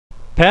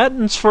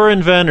Patents for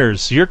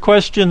inventors. Your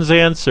questions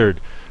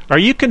answered. Are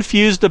you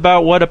confused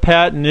about what a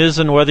patent is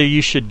and whether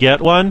you should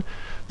get one?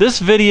 This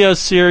video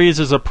series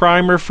is a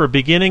primer for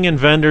beginning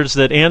inventors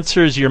that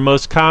answers your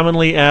most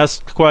commonly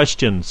asked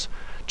questions.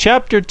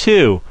 Chapter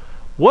 2.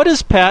 What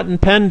is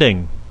patent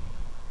pending?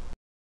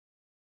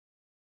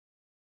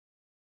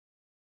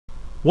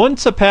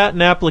 Once a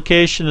patent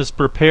application is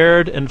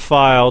prepared and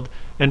filed,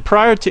 and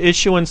prior to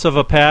issuance of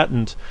a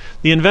patent,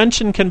 the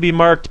invention can be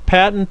marked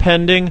patent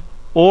pending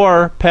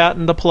or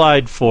patent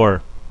applied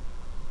for.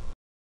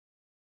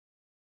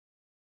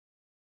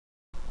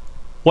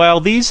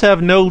 While these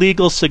have no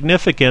legal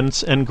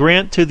significance and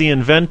grant to the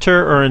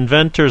inventor or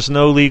inventors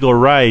no legal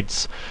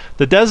rights,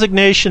 the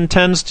designation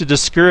tends to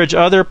discourage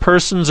other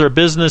persons or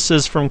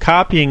businesses from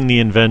copying the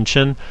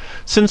invention,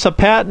 since a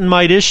patent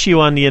might issue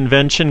on the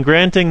invention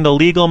granting the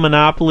legal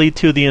monopoly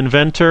to the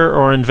inventor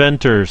or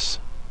inventors.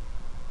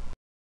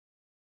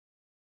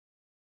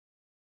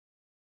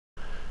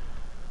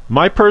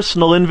 My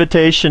personal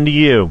invitation to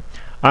you.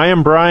 I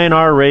am Brian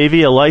R.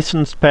 Ravey, a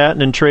licensed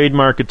patent and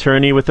trademark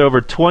attorney with over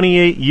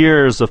 28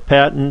 years of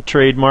patent,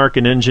 trademark,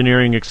 and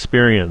engineering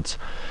experience.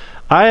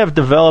 I have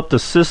developed a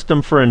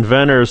system for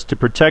inventors to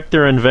protect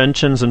their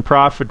inventions and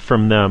profit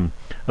from them,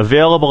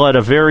 available at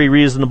a very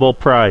reasonable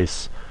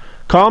price.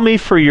 Call me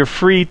for your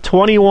free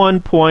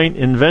 21-point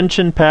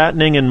invention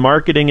patenting and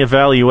marketing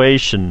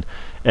evaluation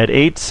at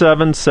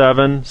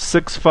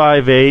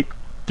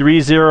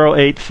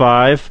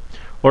 877-658-3085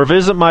 or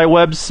visit my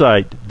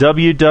website,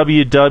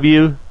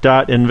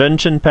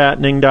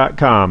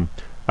 www.inventionpatenting.com.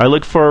 I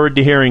look forward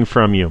to hearing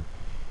from you.